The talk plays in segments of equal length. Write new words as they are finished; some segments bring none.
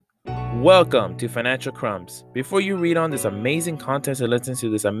Welcome to Financial Crumbs. Before you read on this amazing content and listen to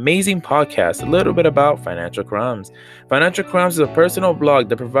this amazing podcast, a little bit about Financial Crumbs. Financial Crumbs is a personal blog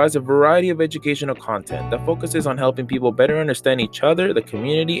that provides a variety of educational content that focuses on helping people better understand each other, the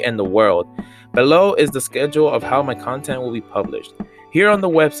community, and the world. Below is the schedule of how my content will be published. Here on the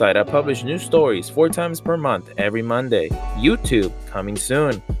website, I publish new stories 4 times per month, every Monday. YouTube, coming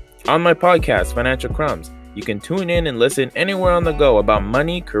soon. On my podcast, Financial Crumbs, you can tune in and listen anywhere on the go about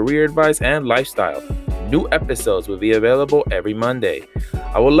money, career advice, and lifestyle. New episodes will be available every Monday.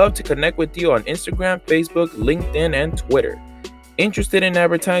 I would love to connect with you on Instagram, Facebook, LinkedIn, and Twitter. Interested in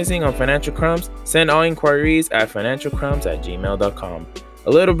advertising on Financial Crumbs? Send all inquiries at financialcrumbs@gmail.com. A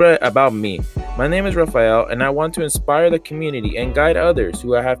little bit about me. My name is Rafael, and I want to inspire the community and guide others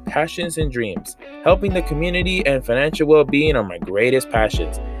who have passions and dreams. Helping the community and financial well-being are my greatest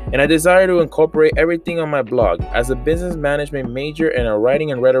passions, and I desire to incorporate everything on my blog. As a business management major and a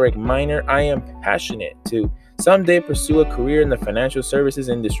writing and rhetoric minor, I am passionate to someday pursue a career in the financial services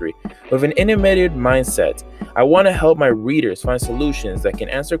industry with an innovative mindset. I want to help my readers find solutions that can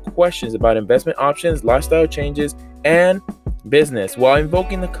answer questions about investment options, lifestyle changes, and business while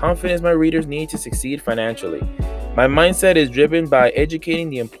invoking the confidence my readers need to succeed financially. My mindset is driven by educating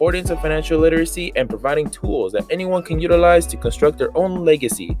the importance of financial literacy and providing tools that anyone can utilize to construct their own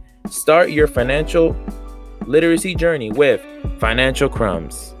legacy. Start your financial literacy journey with Financial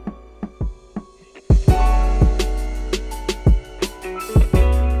Crumbs.